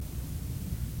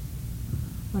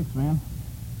Thanks, man.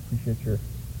 Appreciate your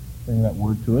bringing that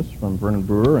word to us from Vernon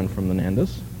Brewer and from the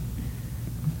Nandas.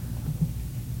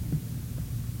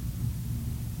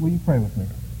 Will you pray with me?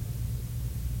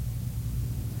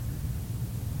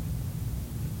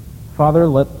 Father,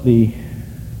 let the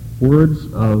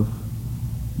words of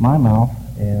my mouth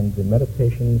and the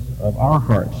meditations of our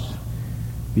hearts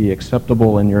be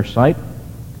acceptable in your sight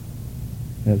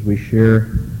as we share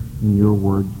in your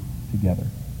word together.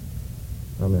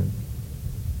 Amen.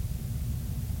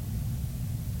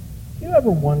 Do you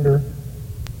ever wonder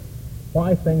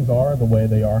why things are the way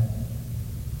they are?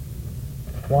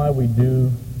 Why we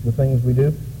do the things we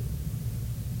do?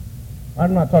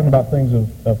 I'm not talking about things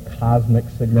of cosmic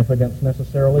significance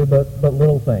necessarily, but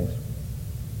little things.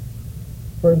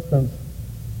 For instance,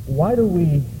 why do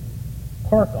we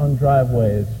park on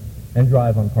driveways and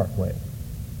drive on parkways?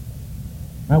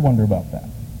 I wonder about that.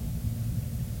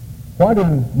 Why do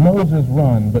noses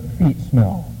run but feet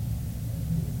smell?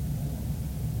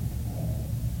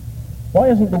 Why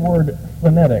isn't the word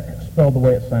phonetic spelled the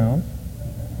way it sounds?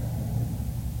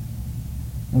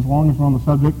 As long as we're on the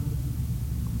subject,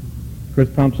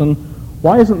 Chris Thompson,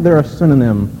 why isn't there a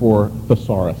synonym for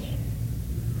thesaurus?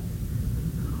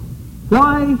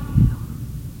 Why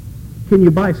can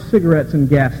you buy cigarettes in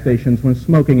gas stations when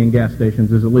smoking in gas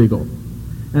stations is illegal?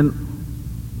 And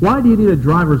why do you need a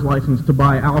driver's license to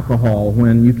buy alcohol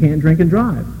when you can't drink and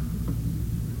drive?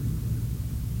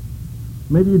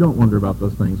 Maybe you don't wonder about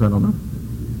those things, I don't know.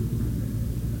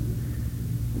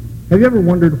 Have you ever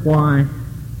wondered why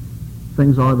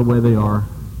things are the way they are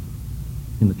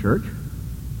in the church?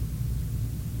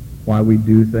 Why we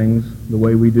do things the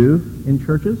way we do in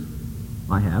churches?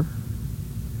 I have.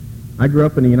 I grew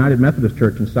up in a United Methodist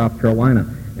Church in South Carolina,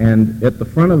 and at the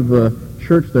front of the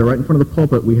church there, right in front of the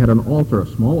pulpit, we had an altar, a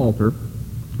small altar,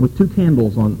 with two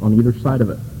candles on either side of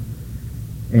it.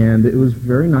 And it was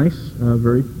very nice,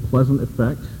 very pleasant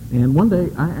effect. And one day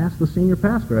I asked the senior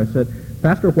pastor, I said,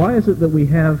 Pastor, why is it that we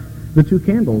have the two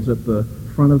candles at the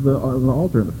front of the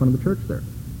altar, in the front of the church there?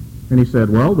 And he said,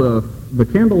 well, the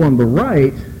candle on the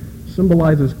right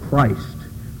symbolizes Christ,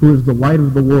 who is the light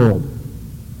of the world.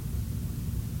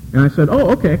 And I said,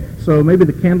 oh, okay, so maybe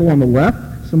the candle on the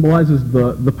left symbolizes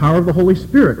the power of the Holy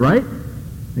Spirit, right?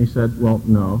 And he said, well,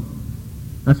 no.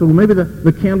 I said, well, maybe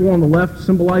the candle on the left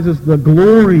symbolizes the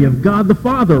glory of God the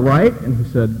Father, right? And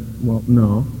he said, well,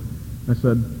 no. I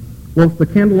said, well, if the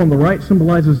candle on the right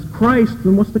symbolizes Christ,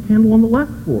 then what's the candle on the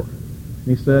left for? And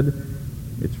he said,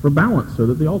 it's for balance, so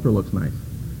that the altar looks nice.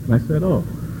 And I said, oh.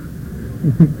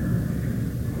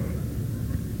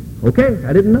 Okay,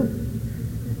 I didn't know.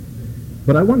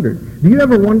 But I wondered. Do you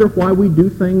ever wonder why we do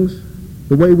things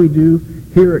the way we do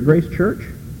here at Grace Church?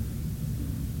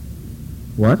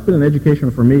 Well, that's been an education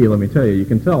for me, let me tell you. You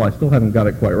can tell I still haven't got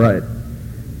it quite right.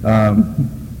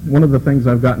 One of the things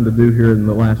I've gotten to do here in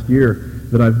the last year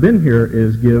that I've been here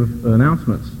is give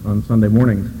announcements on Sunday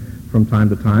mornings from time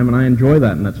to time, and I enjoy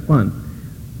that, and that's fun.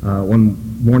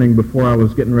 One morning before I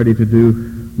was getting ready to do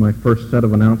my first set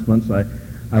of announcements,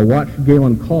 I watched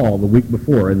Galen Call the week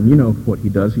before, and you know what he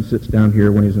does. He sits down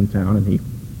here when he's in town, and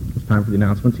it's time for the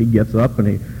announcements. He gets up, and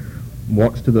he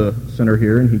walks to the center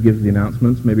here, and he gives the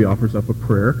announcements, maybe offers up a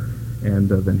prayer, and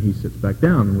then he sits back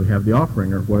down, and we have the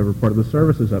offering, or whatever part of the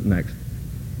service is up next.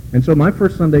 And so my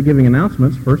first Sunday giving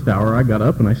announcements, first hour, I got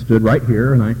up, and I stood right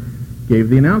here, and I gave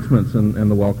the announcements and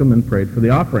the welcome and prayed for the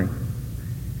offering.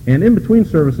 And in between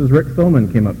services, Rick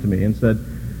Thilman came up to me and said,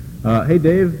 hey,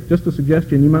 Dave, just a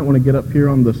suggestion, you might want to get up here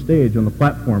on the stage, on the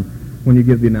platform, when you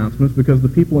give the announcements, because the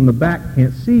people in the back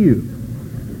can't see you.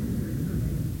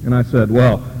 And I said,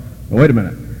 well, wait a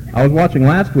minute. I was watching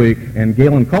last week, and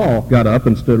Galen Call got up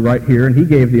and stood right here, and he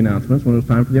gave the announcements when it was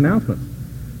time for the announcements.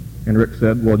 And Rick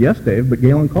said, well, yes, Dave, but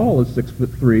Galen Call is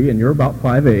 6'3", and you're about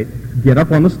 5'8". Get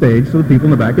up on the stage so the people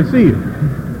in the back can see you.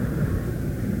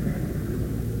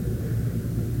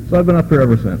 So I've been up here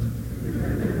ever since.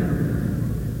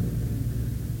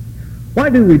 Why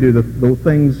do we do the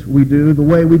things we do the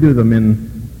way we do them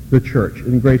in the church,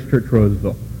 in Grace Church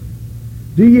Roseville?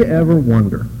 Do you ever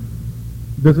wonder,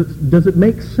 does it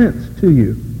make sense to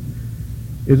you?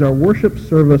 Is our worship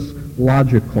service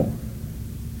logical?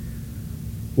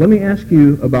 Let me ask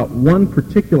you about one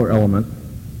particular element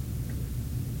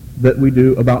that we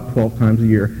do about 12 times a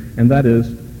year, and that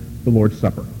is the Lord's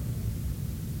Supper.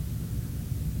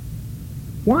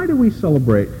 Why do we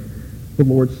celebrate the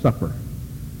Lord's Supper?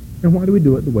 And why do we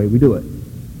do it the way we do it?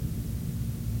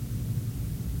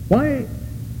 Why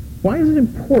is it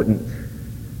important?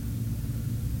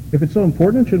 If it's so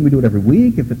important, shouldn't we do it every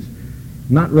week? If it's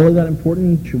not really that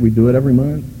important, should we do it every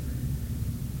month?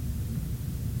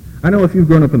 I know if you've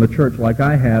grown up in the church like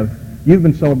I have, you've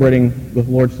been celebrating the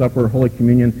Lord's Supper, Holy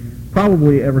Communion,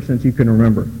 probably ever since you can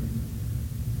remember.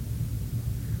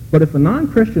 But if a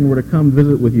non-Christian were to come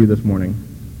visit with you this morning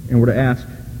and were to ask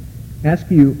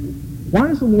you, why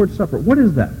is the Lord's Supper? What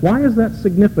is that? Why is that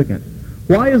significant?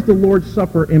 Why is the Lord's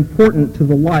Supper important to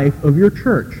the life of your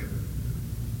church?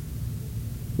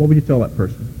 What would you tell that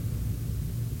person?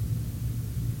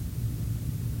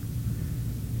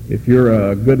 If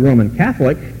you're a good Roman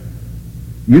Catholic,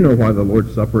 you know why the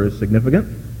Lord's Supper is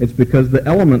significant. It's because the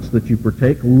elements that you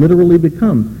partake literally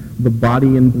become the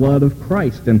body and blood of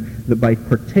Christ, and that by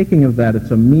partaking of that,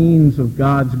 it's a means of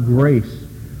God's grace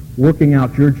working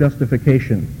out your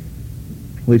justification.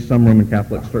 At least some Roman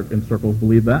Catholics in circles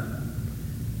believe that.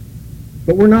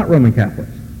 But we're not Roman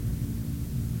Catholics.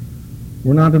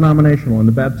 We're non-denominational in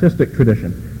the Baptistic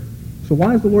tradition. So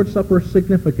why is the Lord's Supper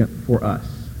significant for us?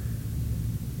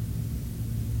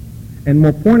 And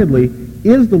more pointedly,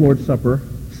 is the Lord's Supper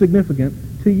significant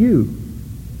to you?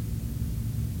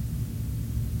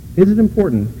 Is it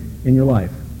important in your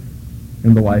life,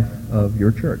 in the life of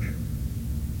your church?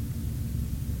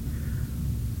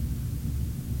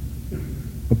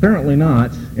 Apparently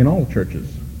not in all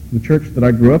churches. The church that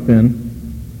I grew up in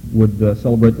would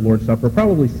celebrate the Lord's Supper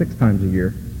probably 6 times a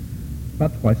year,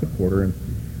 about twice a quarter. And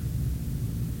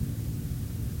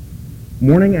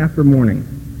morning after morning,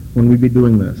 when we'd be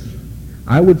doing this,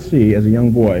 I would see, as a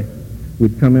young boy,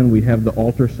 we'd come in, we'd have the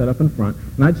altar set up in front,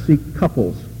 and I'd see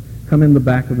couples come in the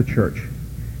back of the church.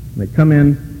 And they'd come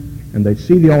in, and they'd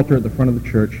see the altar at the front of the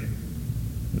church.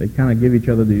 They'd kind of give each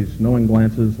other these knowing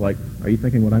glances like, are you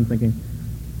thinking what I'm thinking?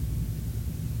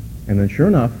 And then sure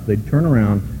enough, they'd turn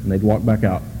around, and they'd walk back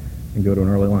out and go to an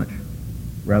early lunch,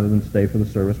 rather than stay for the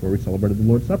service where we celebrated the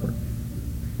Lord's Supper.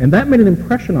 And that made an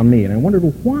impression on me, and I wondered,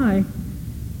 well, why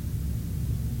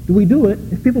do we do it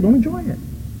if people don't enjoy it?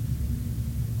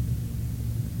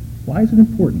 Why is it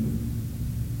important?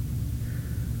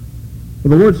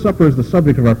 Well, the Lord's Supper is the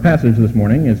subject of our passage this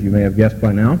morning, as you may have guessed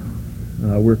by now.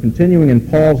 We're continuing in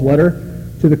Paul's letter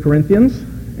to the Corinthians,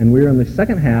 and we're in the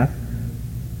second half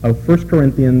of 1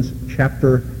 Corinthians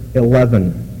chapter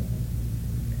 11.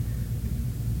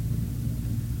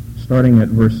 Starting at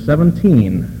verse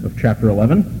 17 of chapter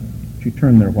 11. Would you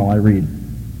turn there while I read?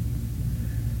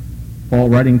 Paul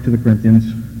writing to the Corinthians,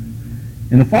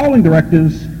 in the following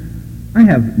directives, I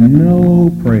have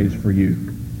no praise for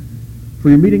you, for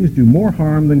your meetings do more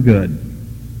harm than good.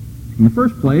 In the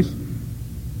first place,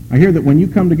 I hear that when you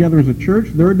come together as a church,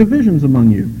 there are divisions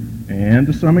among you, and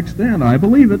to some extent, I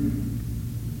believe it.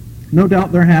 No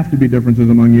doubt there have to be differences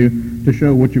among you to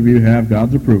show which of you have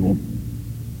God's approval.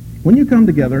 When you come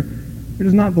together, it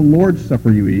is not the Lord's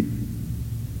Supper you eat,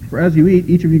 for as you eat,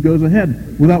 each of you goes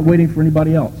ahead without waiting for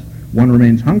anybody else. One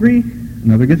remains hungry,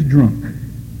 another gets drunk.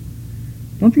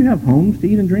 Don't you have homes to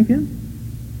eat and drink in?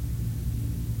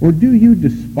 Or do you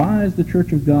despise the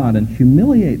church of God and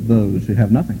humiliate those who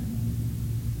have nothing?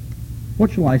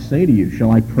 What shall I say to you?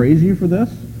 Shall I praise you for this?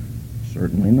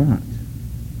 Certainly not.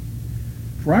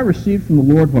 For I received from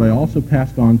the Lord what I also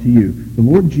passed on to you. The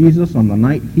Lord Jesus, on the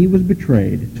night he was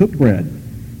betrayed, took bread,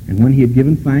 and when he had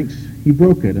given thanks, he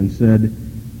broke it and said,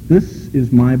 This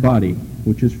is my body,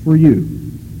 which is for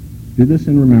you. Do this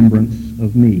in remembrance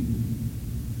of me.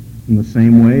 In the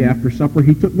same way, after supper,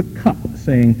 he took the cup,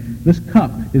 saying, This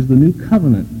cup is the new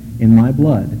covenant in my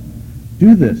blood.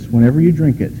 Do this whenever you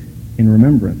drink it in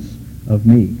remembrance of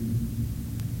me.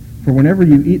 For whenever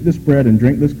you eat this bread and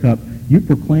drink this cup, you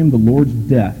proclaim the Lord's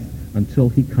death until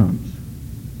he comes.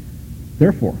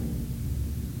 Therefore,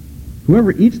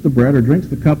 whoever eats the bread or drinks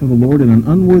the cup of the Lord in an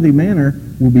unworthy manner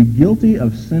will be guilty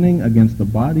of sinning against the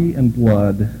body and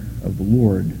blood of the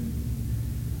Lord.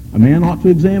 A man ought to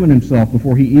examine himself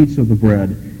before he eats of the bread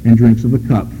and drinks of the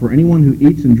cup. For anyone who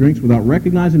eats and drinks without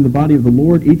recognizing the body of the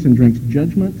Lord eats and drinks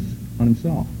judgment on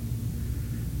himself.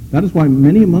 That is why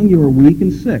many among you are weak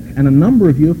and sick, and a number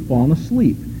of you have fallen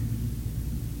asleep.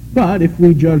 But if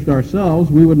we judged ourselves,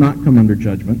 we would not come under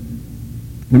judgment.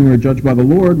 When we are judged by the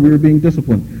Lord, we are being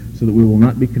disciplined, so that we will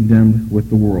not be condemned with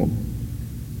the world.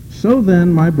 So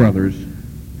then, my brothers,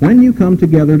 when you come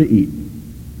together to eat,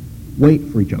 wait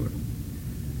for each other.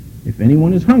 If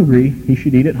anyone is hungry, he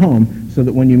should eat at home, so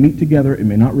that when you meet together, it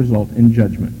may not result in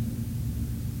judgment.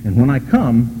 And when I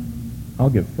come, I'll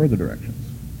give further directions.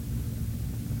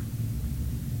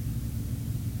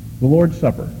 The Lord's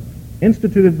Supper,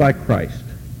 instituted by Christ,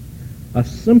 a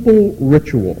simple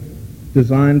ritual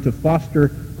designed to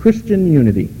foster Christian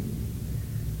unity,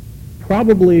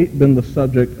 probably been the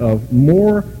subject of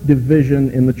more division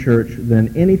in the church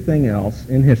than anything else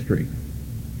in history.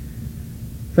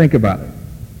 Think about it.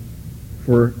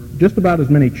 For just about as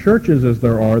many churches as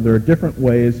there are different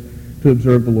ways to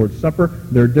observe the Lord's Supper.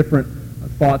 There are different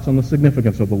thoughts on the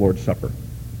significance of the Lord's Supper.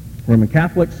 Roman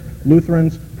Catholics,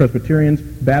 Lutherans, Presbyterians,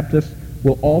 Baptists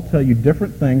will all tell you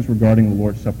different things regarding the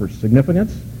Lord's Supper's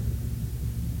significance,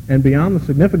 and beyond the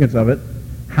significance of it,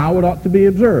 how it ought to be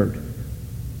observed.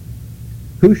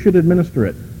 Who should administer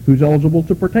it? Who's eligible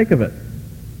to partake of it?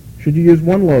 Should you use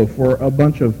one loaf or a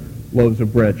bunch of loaves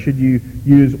of bread? Should you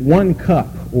use one cup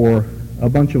or a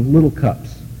bunch of little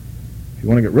cups? If you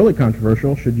want to get really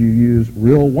controversial, should you use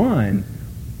real wine,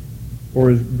 or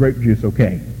is grape juice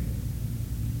okay?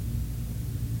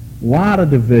 A lot of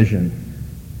division,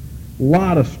 a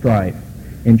lot of strife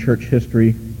in church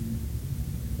history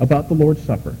about the Lord's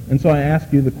Supper. And so I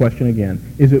ask you the question again,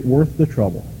 is it worth the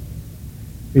trouble?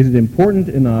 Is it important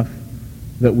enough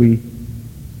that we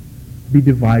be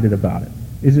divided about it?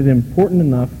 Is it important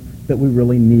enough that we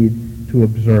really need to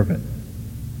observe it?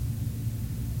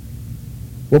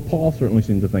 Well, Paul certainly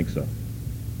seemed to think so.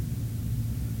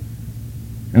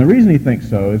 And the reason he thinks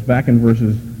so is back in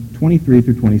verses 23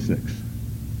 through 26.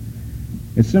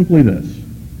 It's simply this.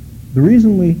 The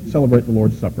reason we celebrate the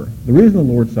Lord's Supper, the reason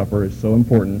the Lord's Supper is so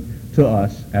important to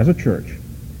us as a church,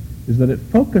 is that it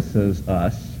focuses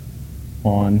us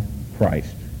on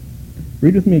Christ.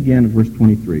 Read with me again at verse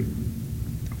 23.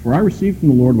 For I received from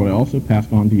the Lord what I also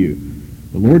passed on to you.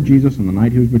 The Lord Jesus, on the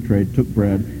night he was betrayed, took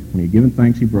bread. When he had given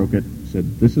thanks, he broke it,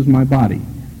 said, "This is my body."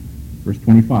 Verse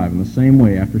 25, in the same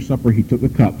way, after supper, he took the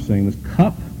cup, saying, "This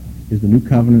cup is the new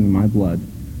covenant in my blood.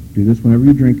 Do this whenever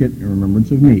you drink it in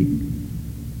remembrance of me.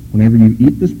 Whenever you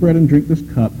eat this bread and drink this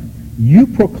cup, you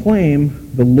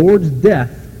proclaim the Lord's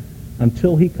death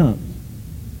until he comes."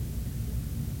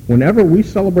 Whenever we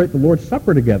celebrate the Lord's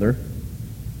Supper together,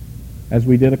 as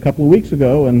we did a couple of weeks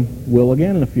ago and will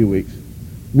again in a few weeks,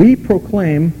 we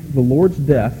proclaim the Lord's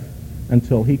death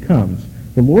until he comes.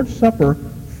 The Lord's Supper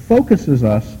focuses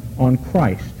us on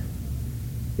Christ.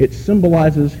 It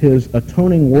symbolizes his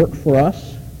atoning work for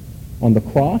us on the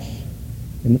cross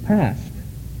in the past.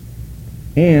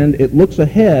 And it looks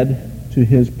ahead to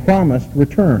his promised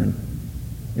return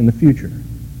in the future.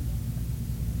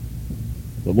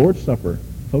 The Lord's Supper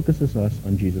focuses us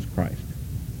on Jesus Christ.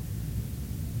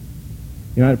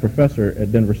 You know, I had a professor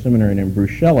at Denver Seminary named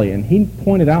Bruce Shelley, and he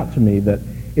pointed out to me that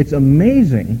it's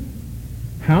amazing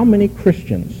how many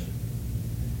Christians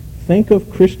think of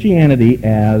Christianity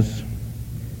as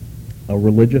a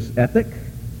religious ethic,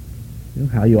 you know,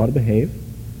 how you ought to behave,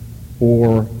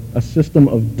 or a system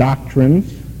of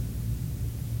doctrines,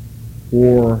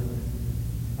 or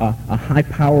a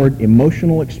high-powered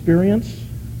emotional experience,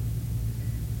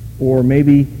 or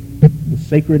maybe a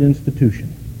sacred institution.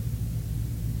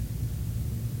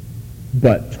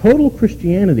 But total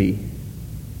Christianity,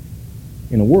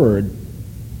 in a word,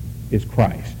 is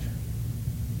Christ.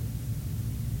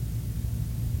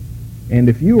 And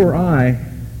if you or I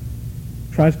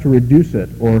tries to reduce it,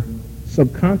 or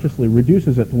subconsciously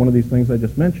reduces it to one of these things I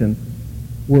just mentioned,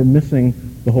 we're missing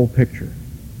the whole picture.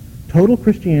 Total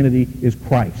Christianity is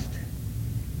Christ.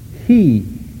 He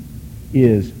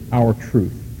is our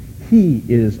truth. He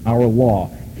is our law.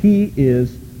 He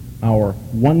is our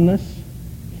oneness.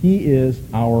 He is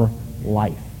our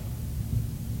life.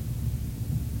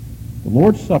 The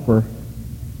Lord's Supper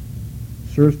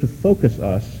serves to focus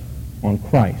us on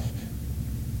Christ.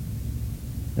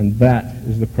 And that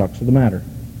is the crux of the matter.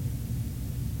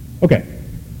 Okay,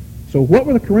 so what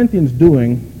were the Corinthians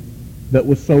doing that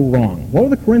was so wrong? What were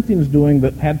the Corinthians doing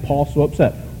that had Paul so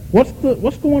upset? What's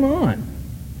going on?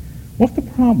 What's the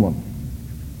problem?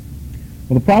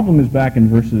 Well, the problem is back in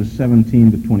verses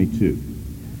 17 to 22.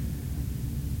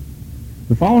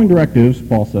 The following directives,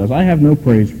 Paul says, I have no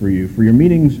praise for you, for your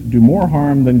meetings do more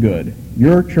harm than good.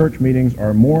 Your church meetings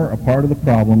are more a part of the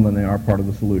problem than they are part of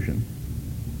the solution.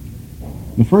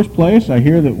 In the first place, I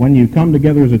hear that when you come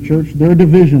together as a church, there are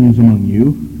divisions among you,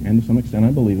 and to some extent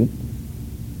I believe it.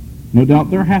 No doubt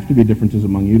there have to be differences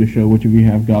among you to show which of you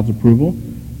have God's approval.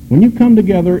 When you come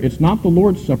together, it's not the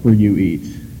Lord's Supper you eat.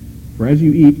 For as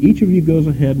you eat, each of you goes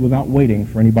ahead without waiting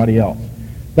for anybody else.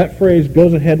 That phrase,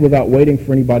 goes ahead without waiting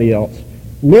for anybody else,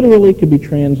 literally could be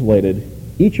translated,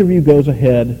 each of you goes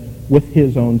ahead with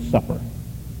his own supper.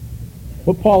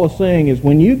 What Paul is saying is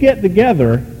when you get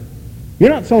together, you're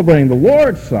not celebrating the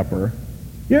Lord's Supper,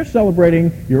 you're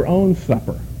celebrating your own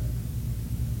supper.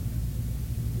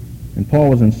 And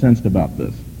Paul was incensed about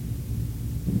this.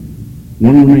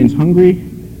 One remains hungry,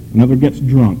 another gets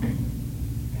drunk.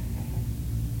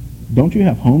 Don't you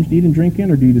have homes to eat and drink in,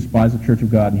 or do you despise the church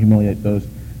of God and humiliate those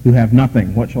who have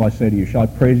nothing? What shall I say to you? Shall I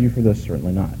praise you for this?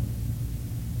 Certainly not.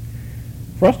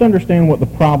 For us to understand what the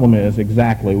problem is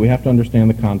exactly, we have to understand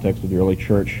the context of the early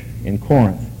church in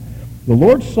Corinth. The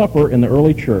Lord's Supper in the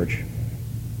early church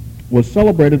was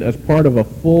celebrated as part of a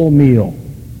full meal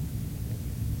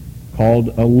called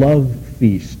a love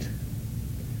feast.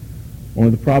 Only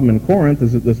the problem in Corinth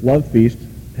is that this love feast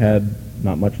had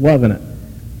not much love in it.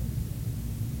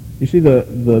 You see,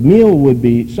 the meal would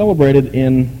be celebrated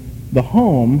in the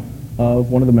home of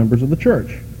one of the members of the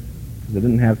church. They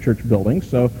didn't have church buildings,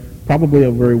 so probably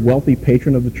a very wealthy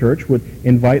patron of the church would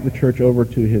invite the church over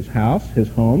to his house, his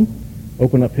home,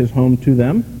 open up his home to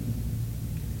them.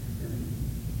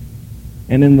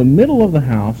 And in the middle of the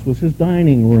house was his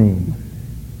dining room,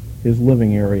 his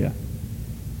living area.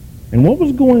 And what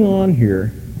was going on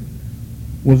here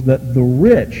was that the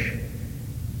rich,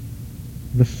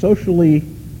 the socially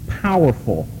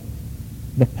powerful,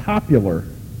 the popular,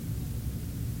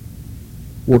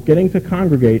 were getting to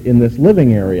congregate in this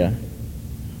living area,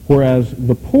 whereas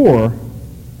the poor,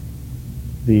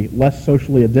 the less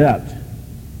socially adept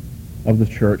of the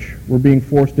church, were being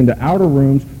forced into outer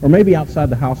rooms, or maybe outside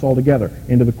the house altogether,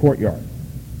 into the courtyard.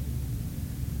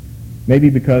 Maybe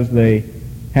because they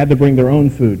had to bring their own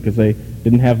food because they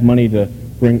didn't have money to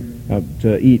bring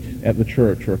to eat at the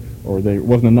church, or there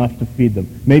wasn't enough to feed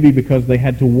them. Maybe because they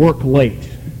had to work late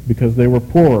because they were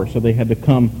poor, so they had to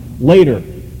come later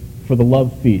for the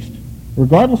love feast.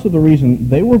 Regardless of the reason,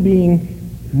 they were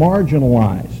being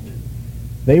marginalized.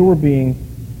 They were being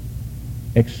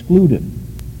excluded.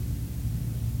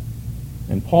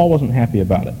 And Paul wasn't happy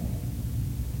about it.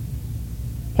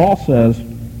 Paul says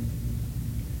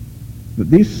that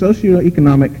these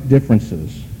socioeconomic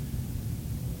differences,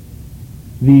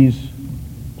 these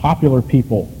popular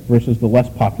people versus the less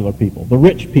popular people, the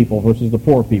rich people versus the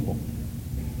poor people,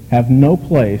 have no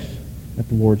place at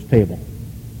the Lord's table.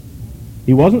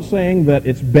 He wasn't saying that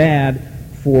it's bad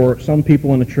for some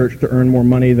people in the church to earn more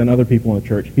money than other people in the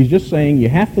church. He's just saying you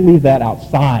have to leave that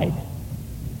outside.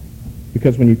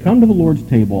 Because when you come to the Lord's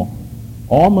table,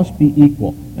 all must be equal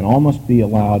and all must be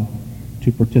allowed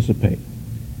to participate.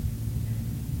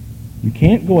 You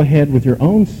can't go ahead with your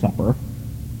own supper.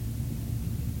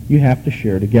 You have to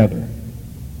share together.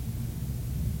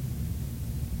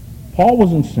 Paul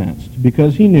was incensed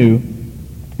because he knew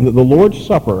that the Lord's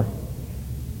Supper,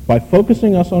 by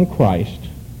focusing us on Christ,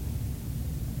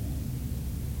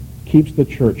 keeps the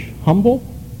church humble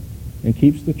and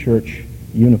keeps the church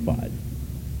unified.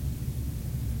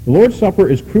 The Lord's Supper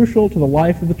is crucial to the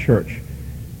life of the church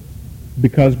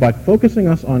because by focusing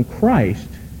us on Christ,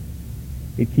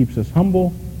 it keeps us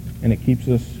humble and it keeps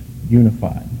us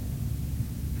unified.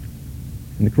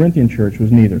 And the Corinthian church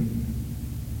was neither.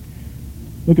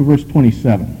 Look at verse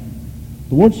 27.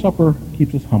 The Lord's Supper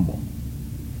keeps us humble.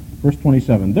 Verse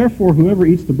 27, therefore whoever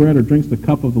eats the bread or drinks the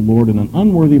cup of the Lord in an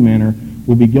unworthy manner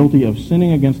will be guilty of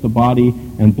sinning against the body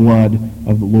and blood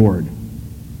of the Lord.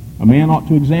 A man ought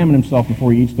to examine himself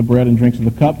before he eats the bread and drinks of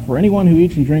the cup, for anyone who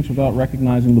eats and drinks without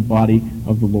recognizing the body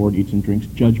of the Lord eats and drinks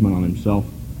judgment on himself.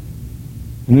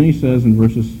 And then he says in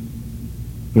verses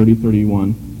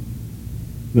 30-31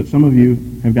 that some of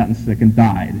you have gotten sick and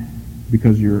died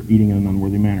because you're eating in an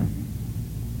unworthy manner.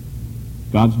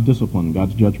 God's discipline,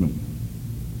 God's judgment.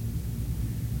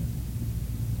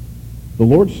 The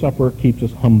Lord's Supper keeps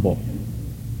us humble,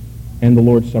 and the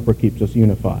Lord's Supper keeps us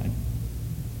unified.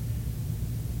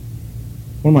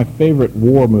 One of my favorite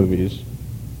war movies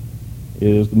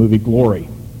is the movie Glory.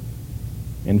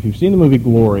 And if you've seen the movie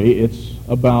Glory, it's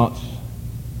about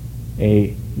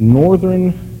a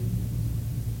northern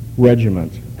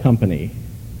regiment, company,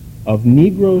 of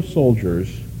Negro soldiers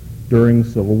during the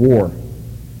Civil War.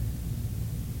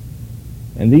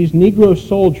 And these Negro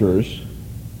soldiers,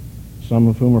 some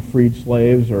of whom are freed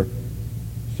slaves or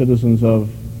citizens of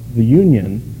the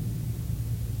Union,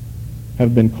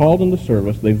 have been called into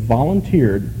service. They've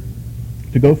volunteered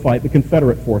to go fight the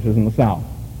Confederate forces in the South.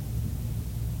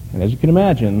 And as you can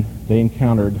imagine, they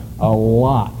encountered a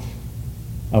lot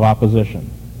of opposition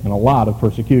and a lot of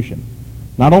persecution.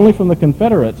 Not only from the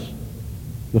Confederates,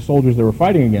 the soldiers they were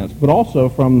fighting against, but also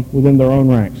from within their own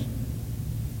ranks.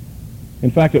 In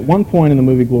fact, at one point in the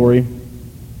movie Glory,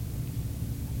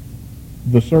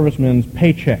 the servicemen's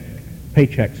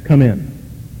paychecks come in.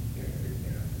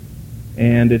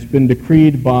 And it's been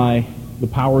decreed by the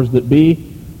powers that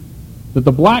be that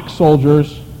the black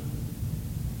soldiers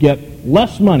get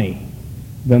less money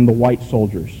than the white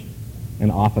soldiers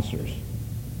and officers,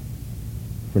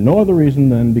 for no other reason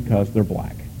than because they're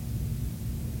black.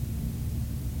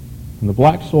 And the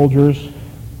black soldiers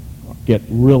get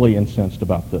really incensed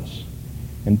about this.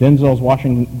 And Denzel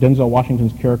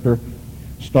Washington's character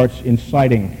starts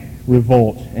inciting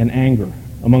revolt and anger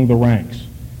among the ranks,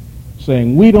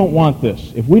 saying, we don't want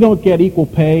this. If we don't get equal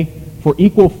pay for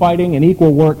equal fighting and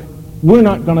equal work, we're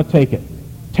not going to take it.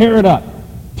 Tear it up.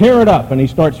 tear it up. And he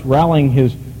starts rallying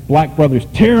his black brothers,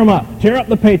 tear them up, tear up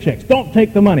the paychecks, don't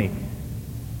take the money.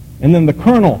 And then the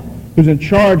colonel, who's in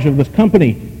charge of this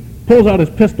company, pulls out his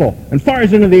pistol and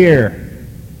fires into the air.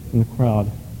 And the crowd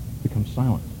becomes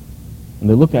silent. And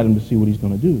they look at him to see what he's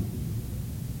going to do.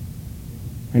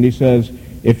 And he says,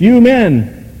 if you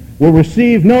men will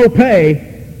receive no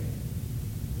pay,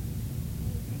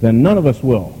 then none of us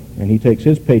will. And he takes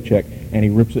his paycheck and he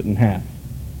rips it in half.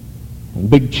 And a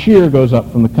big cheer goes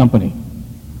up from the company.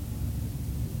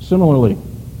 Similarly,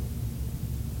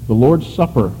 the Lord's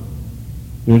Supper,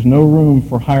 there's no room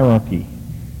for hierarchy.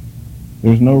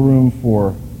 There's no room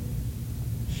for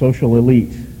social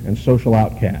elite and social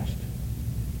outcast.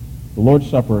 The Lord's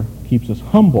Supper keeps us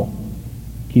humble,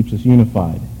 keeps us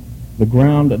unified. The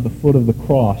ground at the foot of the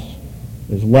cross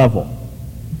is level.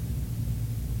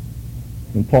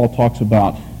 And Paul talks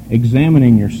about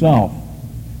examining yourself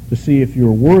to see if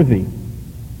you're worthy.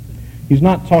 He's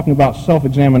not talking about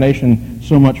self-examination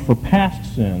so much for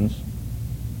past sins,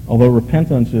 although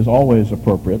repentance is always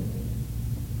appropriate.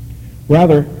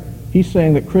 Rather, he's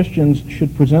saying that Christians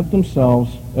should present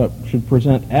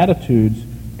attitudes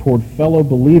toward fellow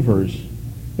believers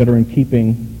that are in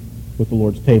keeping with the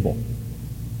Lord's table.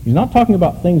 He's not talking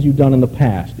about things you've done in the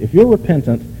past. If you're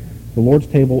repentant, the Lord's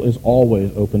table is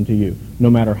always open to you, no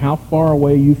matter how far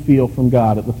away you feel from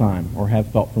God at the time, or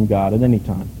have felt from God at any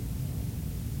time.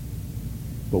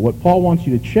 But what Paul wants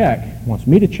you to check, wants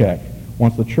me to check,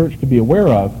 wants the church to be aware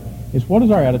of, is what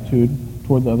is our attitude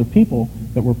toward the other people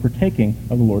that we're partaking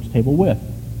of the Lord's table with.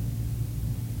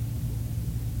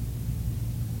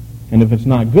 And if it's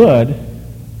not good,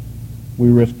 we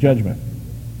risk judgment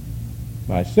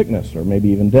by sickness or maybe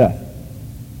even death.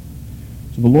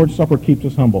 So the Lord's Supper keeps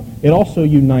us humble. It also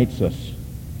unites us.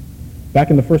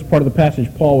 Back in the first part of the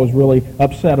passage, Paul was really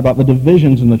upset about the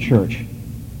divisions in the church.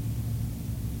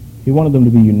 He wanted them to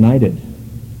be united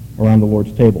around the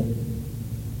Lord's table.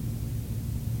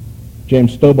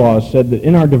 James Stobaugh said that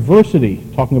in our diversity,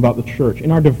 talking about the church,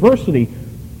 in our diversity,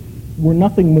 we're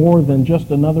nothing more than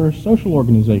just another social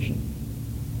organization.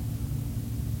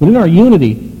 But in our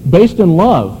unity, based in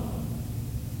love,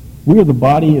 we are the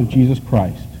body of Jesus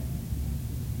Christ.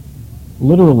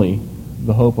 Literally,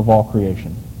 the hope of all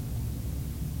creation.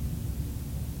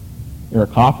 Eric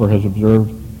Hoffer has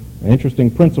observed an interesting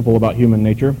principle about human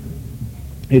nature.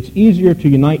 It's easier to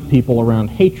unite people around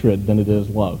hatred than it is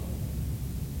love.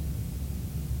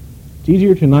 It's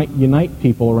easier to unite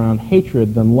people around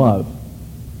hatred than love.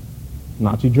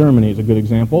 Nazi Germany is a good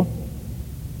example.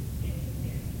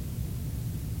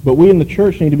 But we in the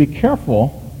church need to be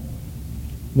careful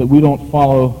that we don't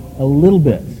follow a little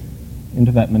bit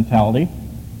into that mentality.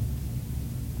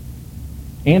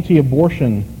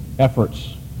 Anti-abortion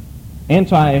efforts,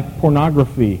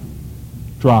 anti-pornography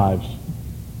drives.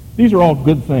 These are all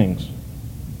good things.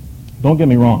 Don't get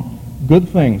me wrong. Good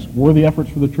things, worthy efforts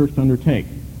for the church to undertake.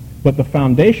 But the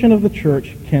foundation of the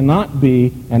church cannot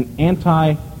be an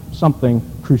anti-something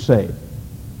crusade.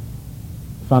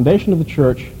 The foundation of the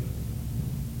church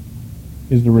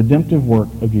is the redemptive work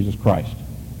of Jesus Christ.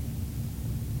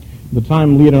 The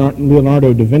time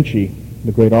Leonardo da Vinci,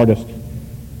 the great artist,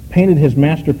 painted his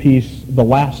masterpiece, The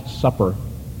Last Supper,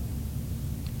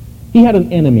 he had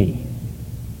an enemy.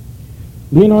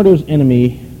 Leonardo's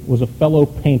enemy was a fellow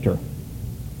painter,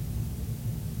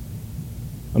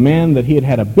 a man that he had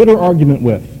had a bitter argument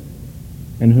with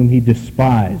and whom he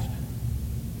despised.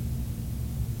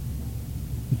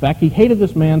 In fact, he hated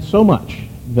this man so much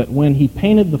that when he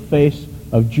painted the face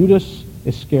of Judas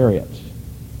Iscariot,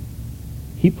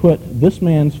 he put this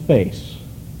man's face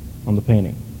on the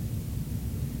painting.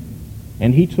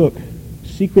 And he took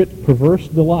secret, perverse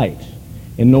delight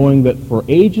in knowing that for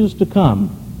ages to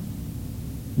come,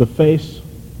 the face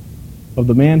of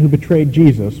the man who betrayed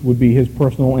Jesus would be his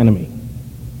personal enemy.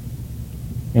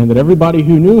 And that everybody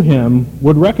who knew him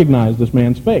would recognize this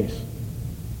man's face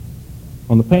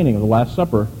on the painting of the Last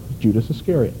Supper, Judas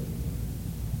Iscariot.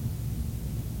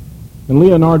 And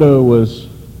Leonardo was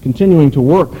continuing to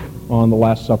work on the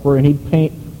Last Supper, and he'd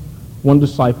paint one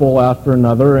disciple after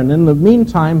another, and in the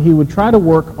meantime, he would try to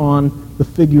work on the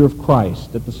figure of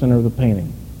Christ at the center of the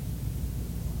painting.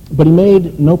 But he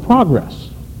made no progress.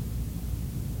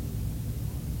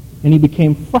 And he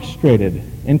became frustrated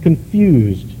and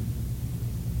confused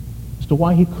as to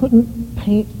why he couldn't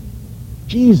paint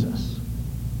Jesus.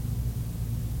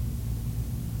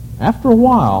 After a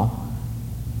while,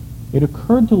 it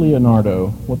occurred to Leonardo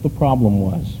what the problem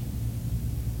was.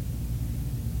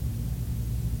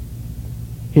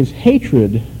 His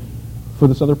hatred for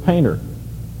this other painter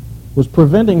was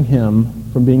preventing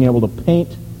him from being able to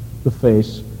paint the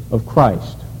face of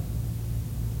Christ.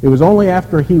 It was only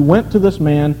after he went to this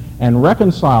man and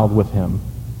reconciled with him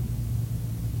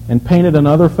and painted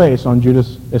another face on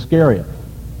Judas Iscariot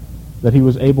that he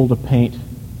was able to paint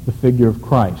the figure of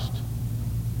Christ,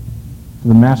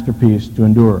 the masterpiece to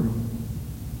endure.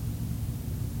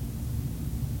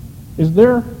 Is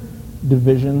there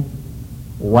division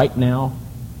right now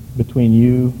between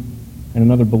you and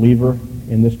another believer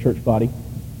in this church body?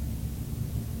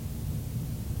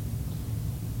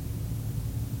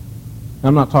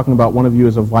 I'm not talking about one of you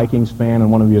as a Vikings fan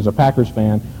and one of you as a Packers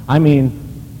fan. I mean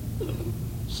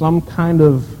some kind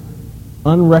of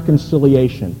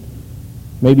unreconciliation.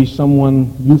 Maybe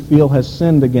someone you feel has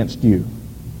sinned against you,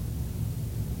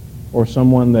 or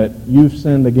someone that you've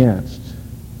sinned against,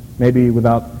 maybe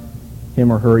without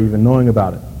him or her even knowing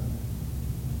about it.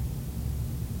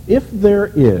 If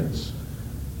there is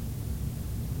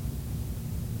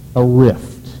a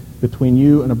rift between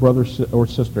you and a brother or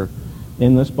sister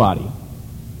in this body,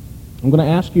 I'm going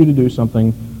to ask you to do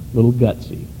something a little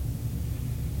gutsy.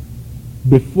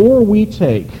 Before we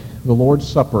take the Lord's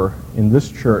Supper in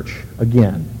this church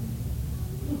again,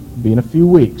 be in a few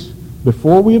weeks,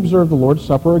 before we observe the Lord's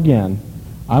Supper again,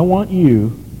 I want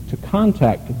you to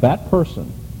contact that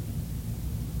person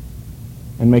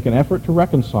and make an effort to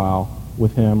reconcile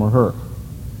with him or her.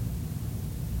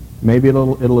 Maybe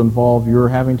it'll involve your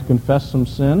having to confess some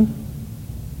sin.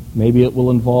 Maybe it will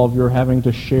involve your having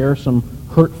to share some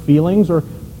hurt feelings, or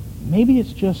maybe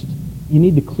it's just you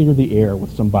need to clear the air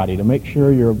with somebody to make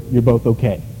sure you're both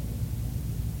okay.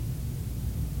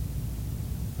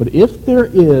 But if there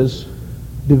is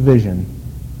division,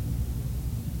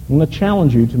 I'm going to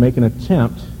challenge you to make an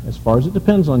attempt, as far as it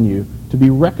depends on you, to be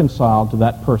reconciled to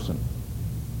that person.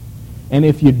 And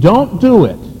if you don't do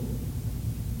it,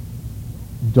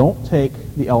 don't take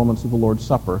the elements of the Lord's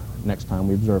Supper next time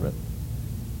we observe it.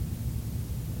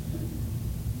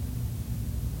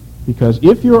 Because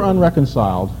if you're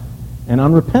unreconciled and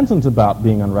unrepentant about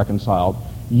being unreconciled,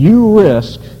 you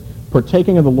risk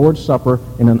partaking of the Lord's Supper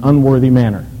in an unworthy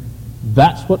manner.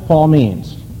 That's what Paul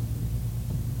means.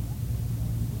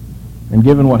 And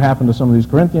given what happened to some of these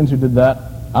Corinthians who did that,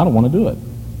 I don't want to do it.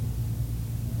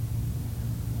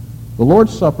 The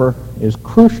Lord's Supper is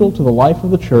crucial to the life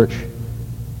of the church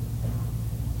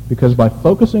because by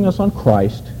focusing us on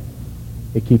Christ,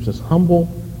 it keeps us humble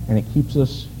and it keeps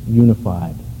us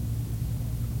unified.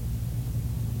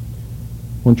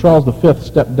 When Charles V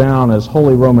stepped down as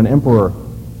Holy Roman Emperor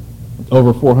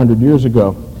over 400 years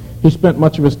ago, he spent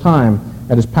much of his time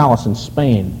at his palace in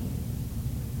Spain.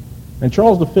 And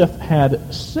Charles V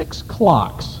had 6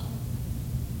 clocks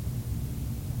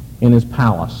in his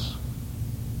palace.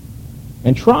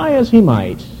 And try as he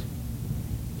might,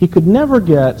 he could never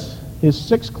get his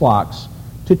 6 clocks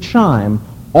to chime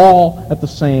all at the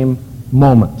same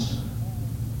moment,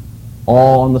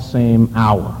 all in the same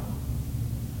hour.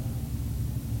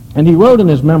 And he wrote in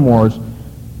his memoirs,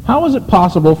 how is it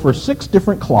possible for 6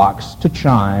 different clocks to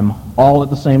chime all at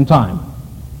the same time?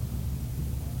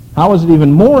 How is it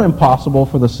even more impossible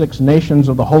for the 6 nations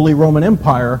of the Holy Roman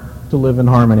Empire to live in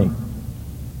harmony?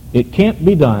 It can't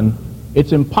be done.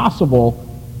 It's impossible,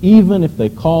 even if they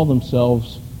call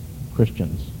themselves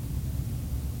Christians.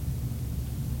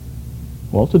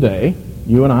 Well, today,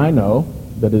 you and I know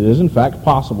that it is in fact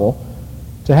possible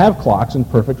to have clocks in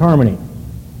perfect harmony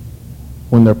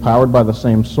when they're powered by the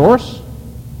same source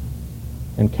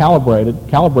and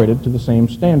calibrated to the same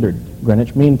standard,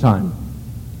 Greenwich Mean Time.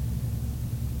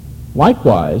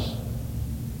 Likewise,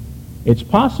 it's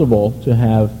possible to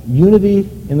have unity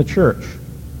in the church,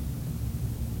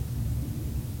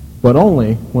 but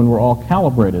only when we're all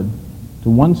calibrated to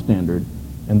one standard,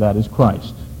 and that is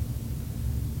Christ.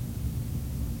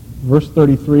 Verse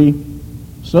 33,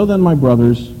 so then, my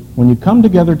brothers, when you come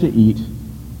together to eat,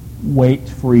 wait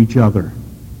for each other.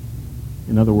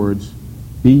 In other words,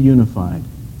 be unified,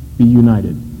 be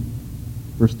united.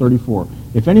 Verse 34,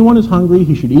 if anyone is hungry,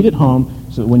 he should eat at home,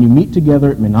 so that when you meet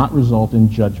together, it may not result in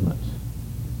judgment.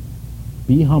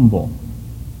 Be humble.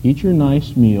 Eat your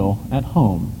nice meal at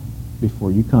home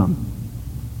before you come.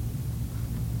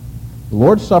 The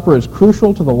Lord's Supper is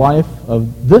crucial to the life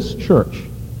of this church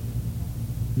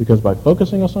because by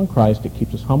focusing us on Christ, it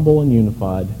keeps us humble and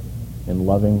unified in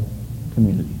loving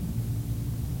community.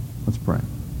 Let's pray.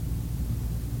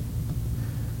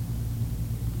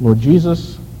 Lord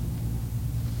Jesus,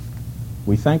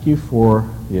 we thank you for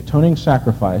the atoning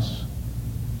sacrifice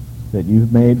that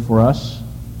you've made for us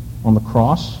on the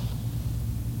cross.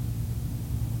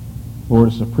 Lord,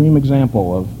 a supreme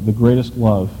example of the greatest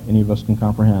love any of us can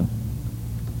comprehend.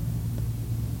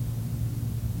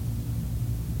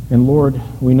 And Lord,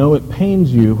 we know it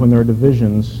pains you when there are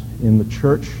divisions in the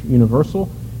church universal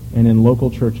and in local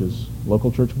churches,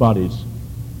 local church bodies.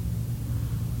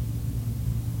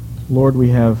 Lord, we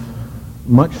have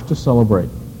much to celebrate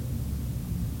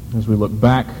as we look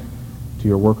back to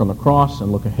your work on the cross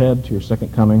and look ahead to your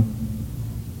second coming.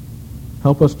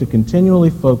 Help us to continually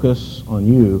focus on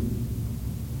you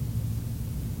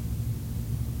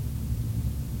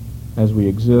as we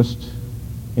exist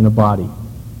in a body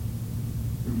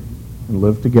and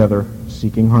live together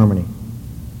seeking harmony.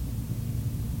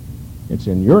 It's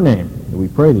in your name that we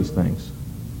pray these things.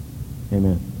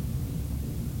 Amen.